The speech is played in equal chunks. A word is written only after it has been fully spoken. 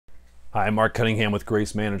Hi, I'm Marc Cunningham with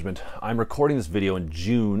Grace Management. I'm recording this video in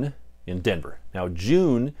June in Denver. Now,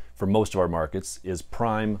 June for most of our markets is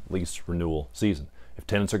prime lease renewal season. If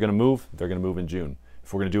tenants are going to move, they're going to move in June.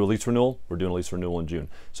 If we're going to do a lease renewal, we're doing a lease renewal in June.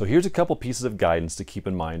 So here's a couple pieces of guidance to keep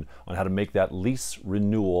in mind on how to make that lease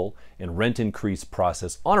renewal and rent increase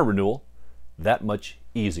process on a renewal that much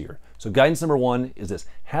easier. So guidance number one is this: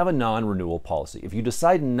 have a non-renewal policy. If you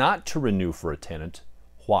decide not to renew for a tenant,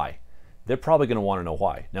 why? They're probably going to want to know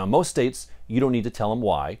why. Now, in most states, you don't need to tell them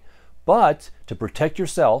why, but to protect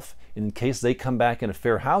yourself in case they come back in a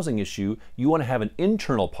fair housing issue, you want to have an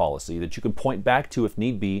internal policy that you can point back to if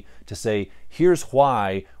need be to say, here's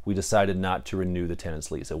why we decided not to renew the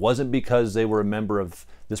tenant's lease. It wasn't because they were a member of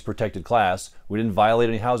this protected class. We didn't violate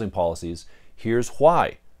any housing policies. Here's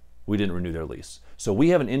why we didn't renew their lease. So we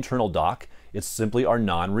have an internal doc. It's simply our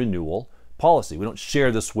non-renewal policy. We don't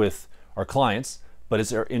share this with our clients, but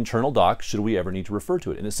it's our internal doc should we ever need to refer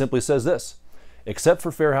to it. And it simply says this: except for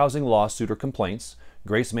fair housing lawsuit or complaints,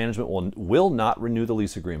 Grace Management will not renew the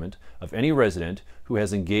lease agreement of any resident who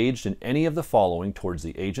has engaged in any of the following towards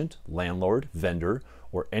the agent, landlord, vendor,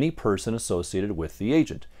 or any person associated with the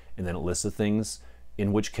agent. And then it lists the things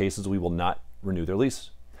in which cases we will not renew their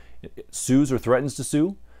lease. It sues or threatens to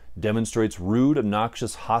sue, demonstrates rude,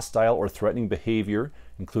 obnoxious, hostile, or threatening behavior,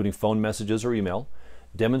 including phone messages or email,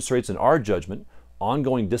 demonstrates in our judgment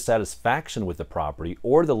ongoing dissatisfaction with the property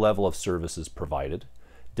or the level of services provided,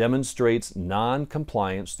 demonstrates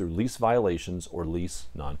non-compliance through lease violations or lease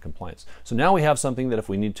non-compliance. So now we have something that if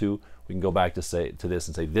we need to, we can go back to this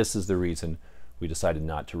and say this is the reason we decided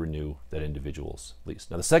not to renew that individual's lease.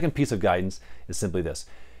 Now the second piece of guidance is simply this: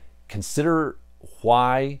 consider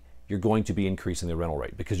why you're going to be increasing the rental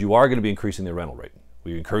rate, because you are going to be increasing the rental rate.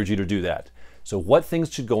 We encourage you to do that. So what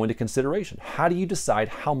things should go into consideration? How do you decide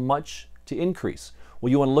how much to increase? Well,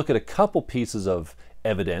 you want to look at a couple pieces of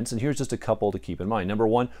evidence, and here's just a couple to keep in mind. Number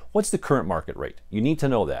one, what's the current market rate? You need to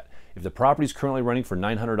know that. If the property is currently renting for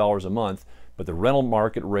 $900 a month, but the rental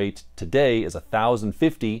market rate today is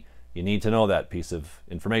 $1,050, you need to know that piece of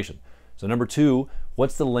information. So number two,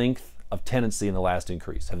 what's the length of tenancy in the last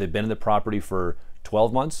increase? Have they been in the property for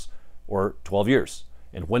 12 months or 12 years?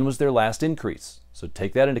 And when was their last increase? So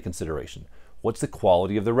take that into consideration. What's the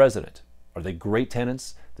quality of the resident? Are they great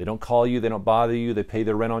tenants? They don't call you, they don't bother you, they pay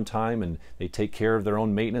their rent on time, and they take care of their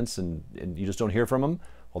own maintenance, and you just don't hear from them?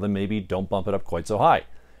 Well, then maybe don't bump it up quite so high.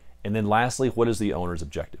 And then lastly, what is the owner's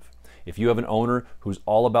objective? If you have an owner who's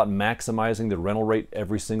all about maximizing the rental rate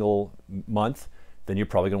every single month, then you're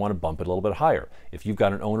probably going to want to bump it a little bit higher. If you've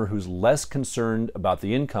got an owner who's less concerned about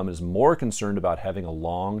the income, is more concerned about having a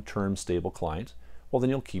long-term stable client, well, then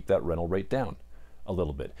you'll keep that rental rate down a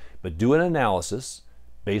little bit. But do an analysis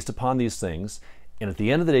based upon these things, and at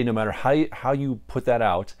the end of the day, no matter how you put that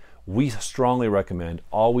out, we strongly recommend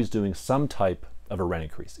always doing some type of a rent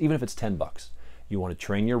increase, even if it's $10. You want to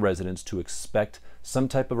train your residents to expect some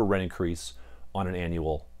type of a rent increase on an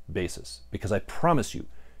annual basis, because I promise you,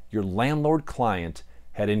 your landlord client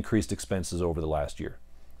had increased expenses over the last year.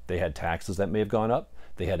 They had taxes that may have gone up.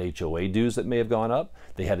 They had HOA dues that may have gone up.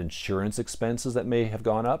 They had insurance expenses that may have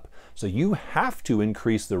gone up. So you have to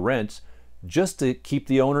increase the rent just to keep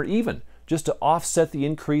the owner even, just to offset the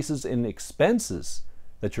increases in expenses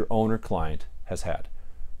that your owner client has had.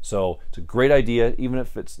 So it's a great idea, even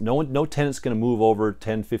if it's no tenant's going to move over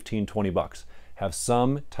 10, 15, 20 bucks. Have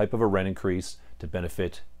some type of a rent increase to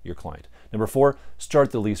benefit your client. Number four, start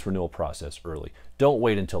the lease renewal process early. Don't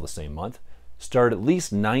wait until the same month. Start at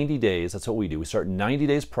least 90 days. That's what we do. We start 90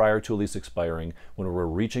 days prior to a lease expiring, when we're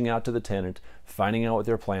reaching out to the tenant, finding out what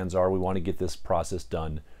their plans are. We want to get this process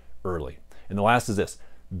done early. And the last is this: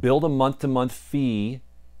 build a month-to-month fee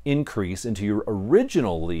increase into your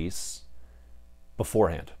original lease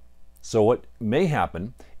beforehand. So what may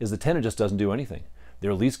happen is the tenant just doesn't do anything.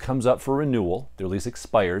 Their lease comes up for renewal, their lease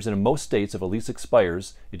expires, and in most states, if a lease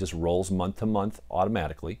expires, it just rolls month to month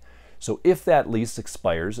automatically. So if that lease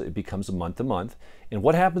expires, it becomes a month to month. And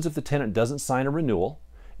what happens if the tenant doesn't sign a renewal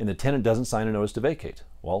and the tenant doesn't sign a notice to vacate?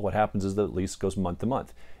 Well, what happens is the lease goes month to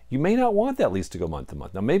month. You may not want that lease to go month to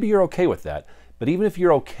month. Now, maybe you're okay with that, but even if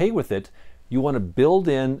you're okay with it, you want to build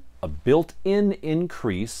in a built-in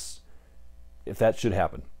increase if that should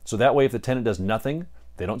happen. So that way, if the tenant does nothing,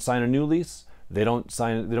 they don't sign a new lease, they don't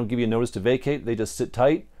give you a notice to vacate, they just sit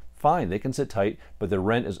tight, fine, they can sit tight, but the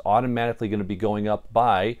rent is automatically going to be going up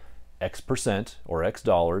by X% or X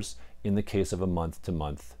dollars in the case of a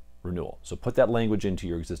month-to-month renewal. So put that language into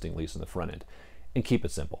your existing lease in the front end and keep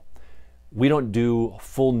it simple. We don't do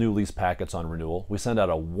full new lease packets on renewal. We send out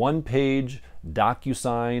a one-page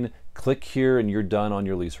DocuSign, click here and you're done on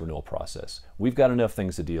your lease renewal process. We've got enough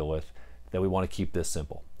things to deal with. that we want to keep this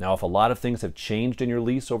simple. Now, if a lot of things have changed in your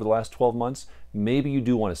lease over the last 12 months, maybe you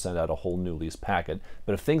do want to send out a whole new lease packet.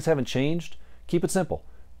 But if things haven't changed, keep it simple.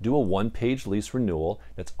 Do a one-page lease renewal.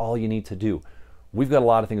 That's all you need to do. We've got a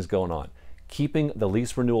lot of things going on. Keeping the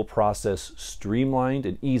lease renewal process streamlined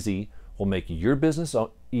and easy will make your business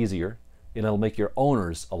easier, and it'll make your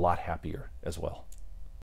owners a lot happier as well.